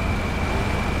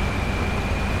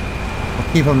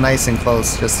 We'll keep them nice and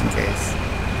close just in case.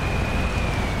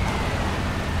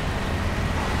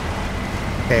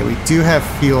 Okay, we do have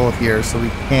fuel here, so we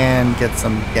can get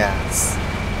some gas.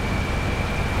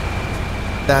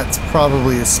 That's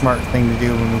probably a smart thing to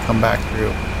do when we come back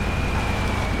through.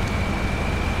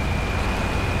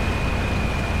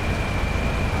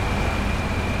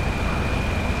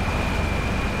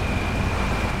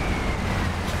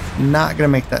 Not gonna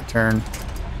make that turn.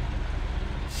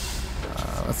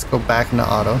 Let's go back into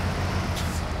auto.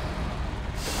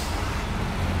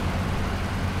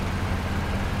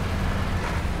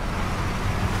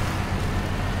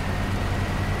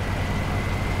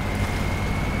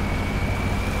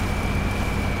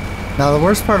 Now the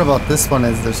worst part about this one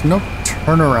is there's no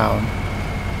turnaround.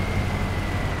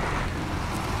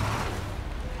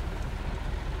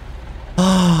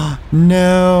 Oh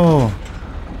no.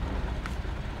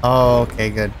 Oh,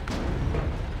 okay, good.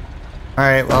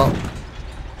 Alright, well.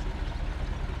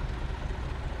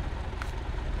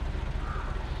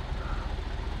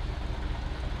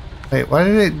 Wait, why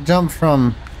did it jump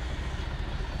from...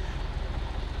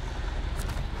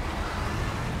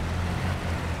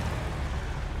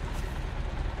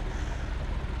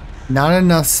 Not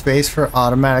enough space for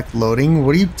automatic loading?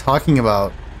 What are you talking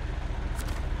about?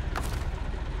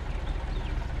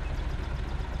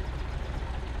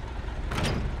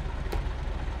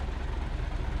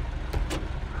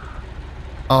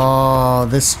 Oh,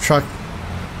 this truck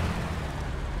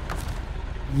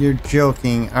You're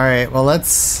joking. All right, well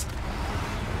let's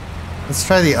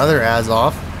try the other as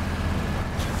off.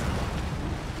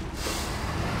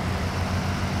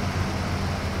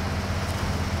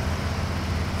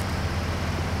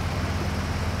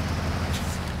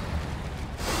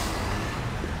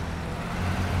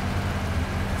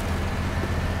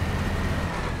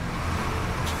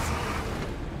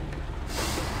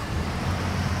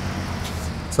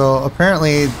 So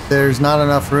apparently there's not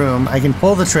enough room. I can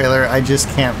pull the trailer, I just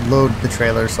can't load the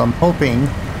trailer. So I'm hoping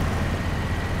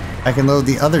I can load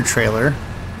the other trailer.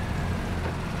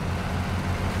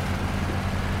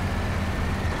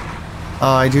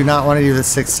 Oh, I do not want to do this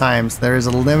 6 times. There is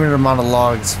a limited amount of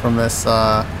logs from this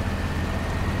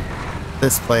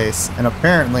this place, and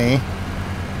apparently,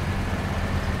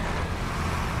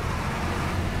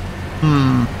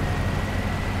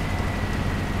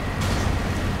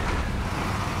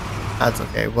 that's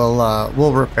okay.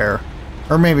 We'll repair,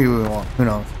 or maybe we won't. Who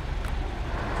knows?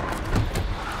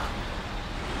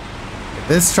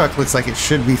 This truck looks like it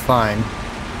should be fine.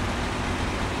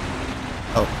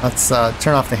 Oh, let's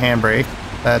turn off the handbrake.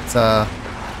 That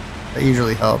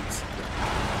usually helps.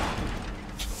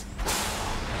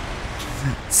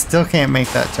 Still can't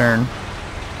make that turn.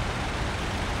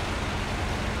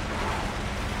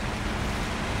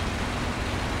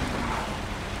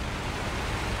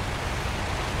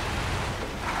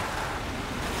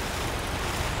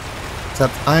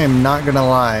 Except I am not gonna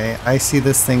lie, I see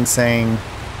this thing saying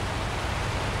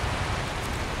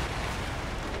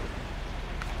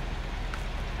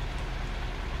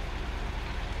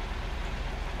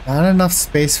not enough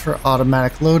space for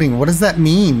automatic loading. What does that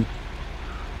mean?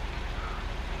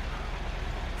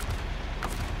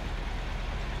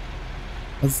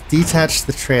 Let's detach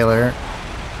the trailer.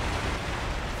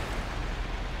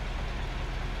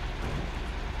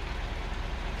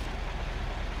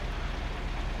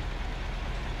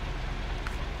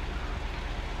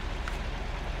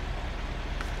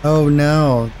 Oh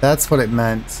no, that's what it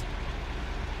meant.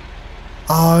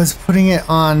 Oh, I was putting it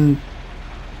on...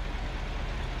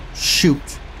 Shoot.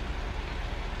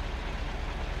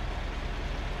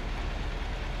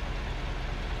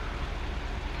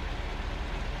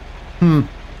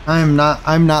 I'm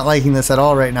not liking this at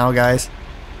all right now, guys.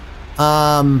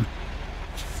 I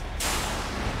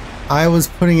was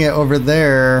putting it over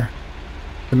there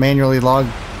to manually log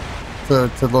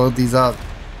to load these up.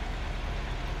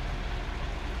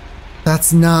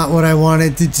 That's not what I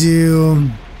wanted to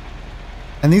do.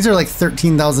 And these are like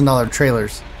 $13,000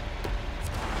 trailers.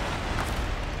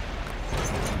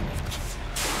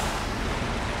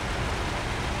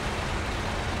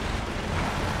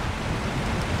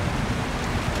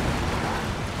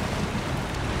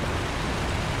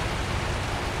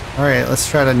 Alright, let's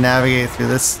try to navigate through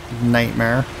this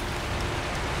nightmare.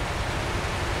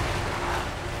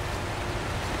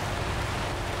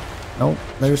 Nope,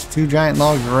 there's 2 giant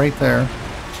logs right there.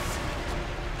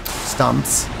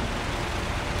 Stumps.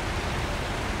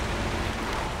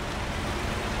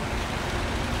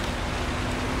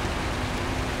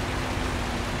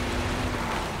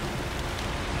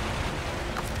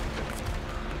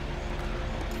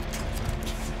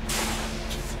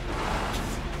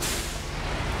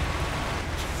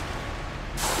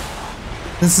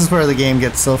 This is where the game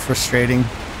gets so frustrating.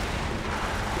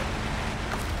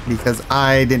 Because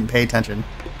I didn't pay attention.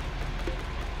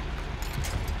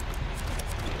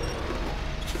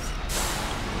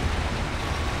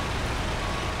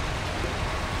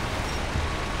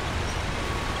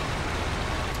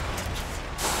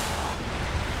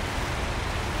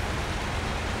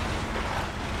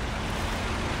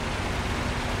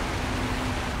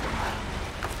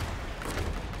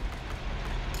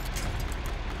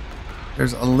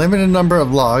 There's a limited number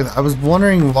of logs. I was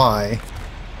wondering why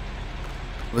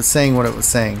it was saying what it was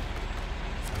saying.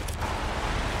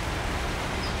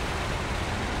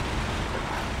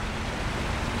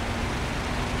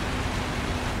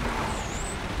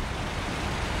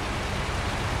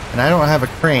 And I don't have a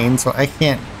crane, so I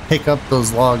can't pick up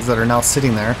those logs that are now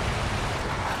sitting there.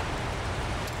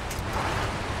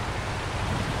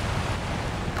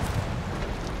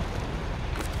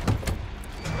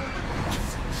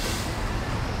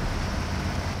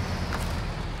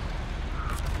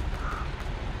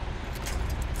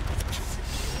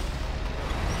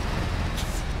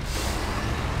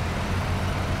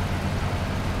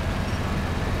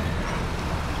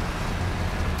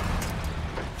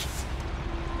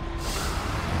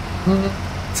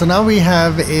 So now we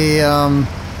have a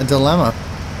dilemma.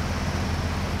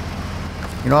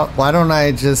 You know what? Why don't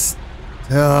I just...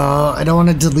 I don't want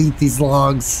to delete these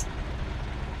logs.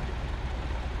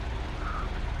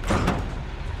 I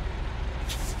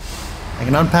can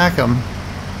can unpack them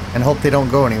and hope they don't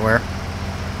go anywhere.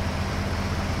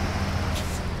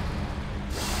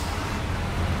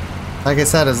 Like I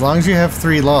said, as long as you have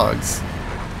 3 logs.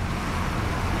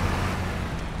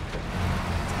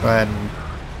 Go ahead and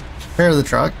repair the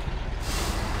truck.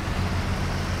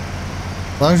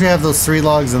 As long as you have those 3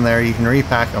 logs in there, you can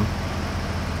repack them.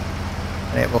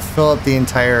 And it will fill up the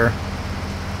entire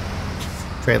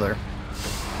trailer.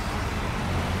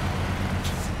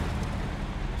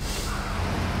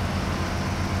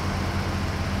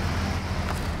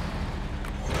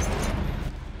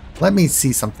 Let me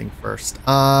see something first.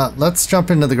 Let's jump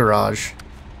into the garage.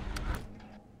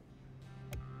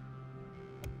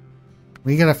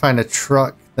 We gotta find a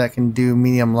truck that can do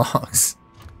medium logs.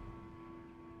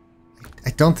 I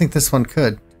don't think this one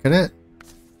could. Could it?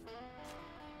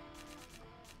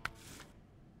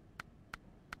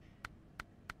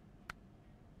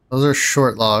 Those are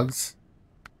short logs.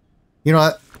 You know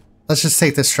what? Let's just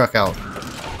take this truck out.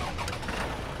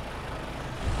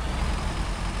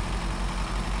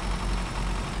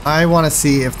 I want to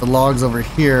see if the logs over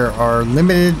here are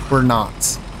limited or not.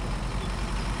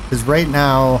 Because right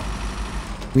now,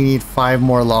 we need 5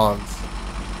 more logs.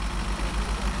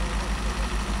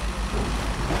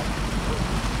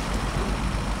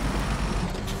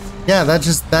 Yeah, that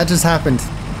just happened.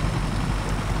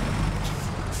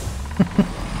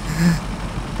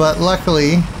 But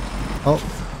luckily,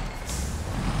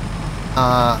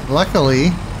 luckily,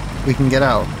 we can get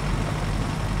out.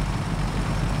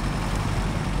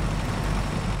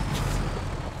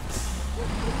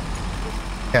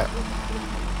 Yeah.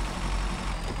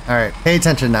 All right, pay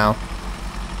attention now.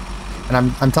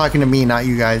 And I'm talking to me, not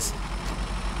you guys.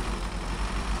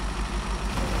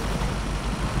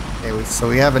 Okay, so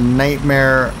we have a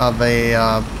nightmare of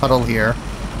a puddle here.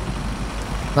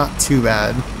 Not too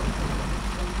bad.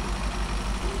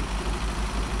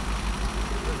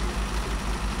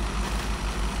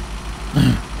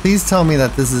 Please tell me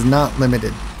that this is not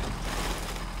limited.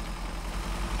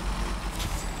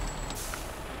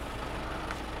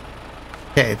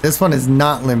 Okay, this one is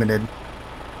not limited.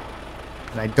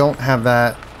 And I don't have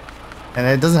that. And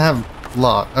it doesn't have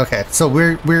log. Okay, so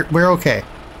we're okay.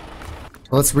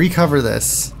 So let's recover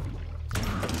this.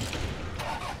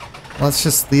 Let's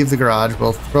just leave the garage.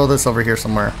 We'll throw this over here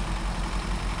somewhere.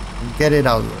 And get it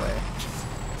out of the way.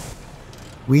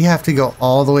 We have to go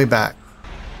all the way back.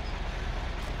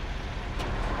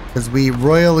 Because we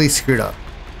royally screwed up.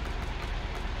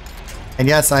 And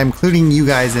yes, I'm including you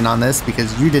guys in on this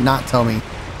because you did not tell me.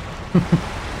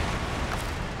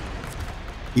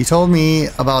 You told me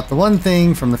about the one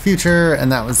thing from the future, and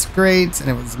that was great, and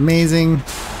it was amazing.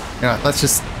 You know, let's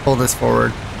just pull this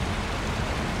forward.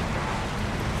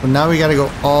 So now we gotta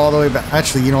go all the way back.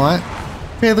 Actually, you know what?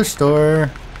 Trailer store.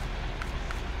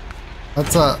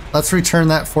 Let's return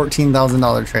that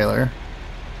 $14,000 trailer.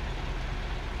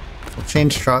 We'll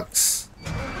change trucks.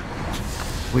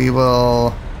 We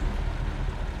will...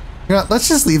 You know what? Let's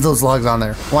just leave those logs on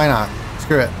there. Why not?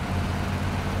 Screw it.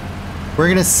 We're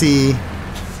gonna see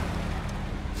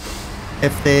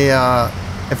if they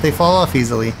fall off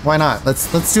easily. Why not?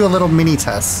 Let's do a little mini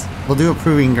test. We'll do a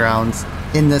proving grounds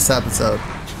in this episode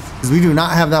because we do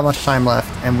not have that much time left,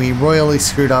 and we royally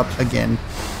screwed up again.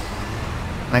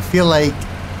 And I feel like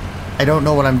I don't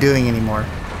know what I'm doing anymore.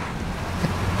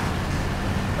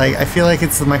 Like, I feel like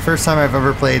it's my first time I've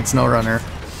ever played SnowRunner.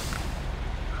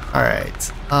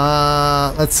 Alright.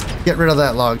 Let's get rid of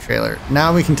that log trailer.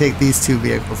 Now we can take these 2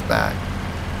 vehicles back.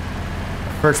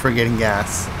 First, we're getting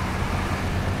gas.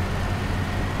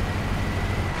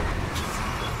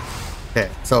 Okay,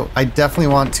 so I definitely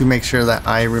want to make sure that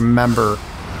I remember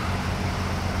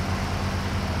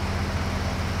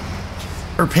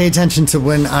or pay attention to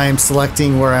when I'm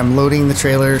selecting where I'm loading the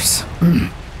trailers.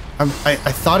 I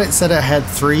thought it said I had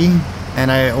 3,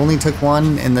 and I only took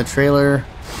 1 in the trailer.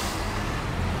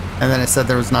 And then it said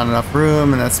there was not enough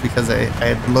room, and that's because I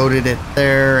had loaded it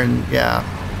there, and yeah.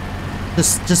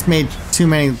 Just made too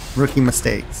many rookie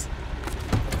mistakes.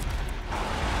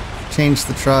 Change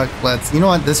the truck. You know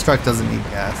what? This truck doesn't need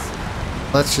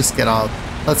gas. Let's just get out.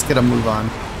 Let's get a move on.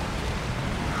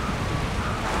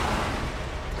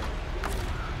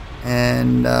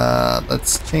 And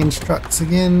let's change trucks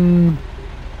again.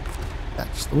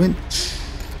 Attach the winch.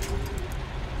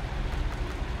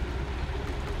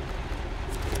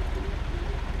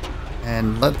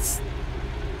 And let's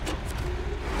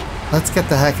get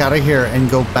the heck out of here and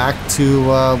go back to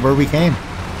where we came.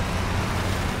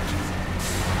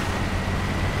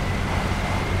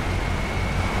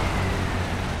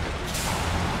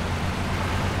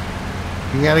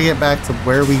 We gotta get back to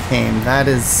where we came. That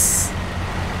is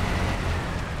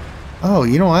Oh,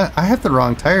 you know what? I have the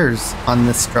wrong tires on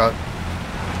this truck.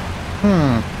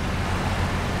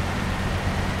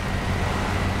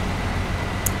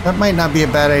 That might not be a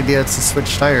bad idea to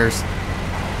switch tires.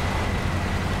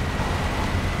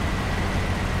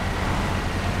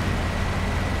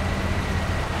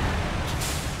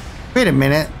 Wait a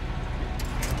minute.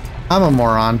 I'm a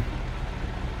moron.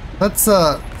 Let's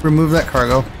remove that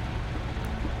cargo.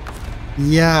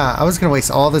 Yeah, I was gonna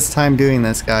waste all this time doing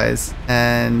this, guys.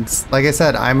 And like I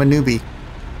said, I'm a newbie.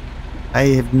 I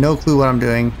have no clue what I'm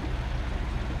doing.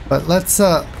 But let's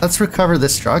recover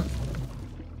this truck.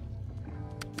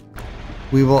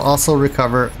 We will also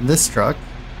recover this truck.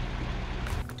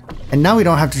 And now we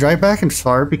don't have to drive back as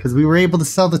far because we were able to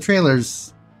sell the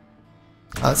trailers.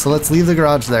 So let's leave the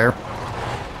garage there.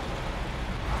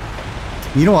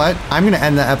 You know what? I'm going to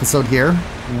end the episode here.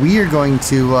 We are going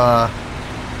to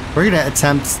we're going to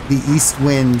attempt the east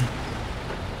wind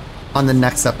on the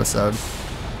next episode.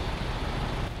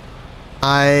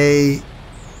 I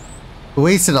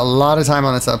wasted a lot of time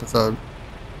on this episode,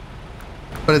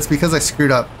 but it's because I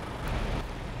screwed up.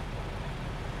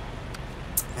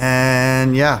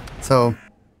 And yeah, so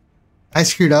I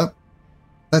screwed up.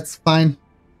 That's fine.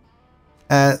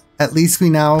 At least we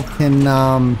now can,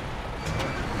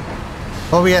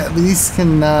 well, we at least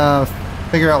can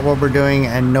figure out what we're doing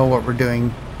and know what we're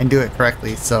doing and do it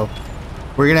correctly. So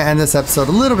we're gonna end this episode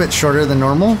a little bit shorter than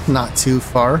normal, not too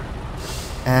far.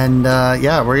 And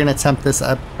yeah, we're gonna attempt this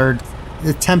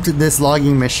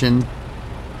logging mission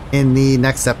in the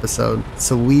next episode.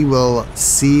 So we will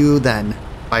see you then.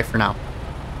 Bye for now.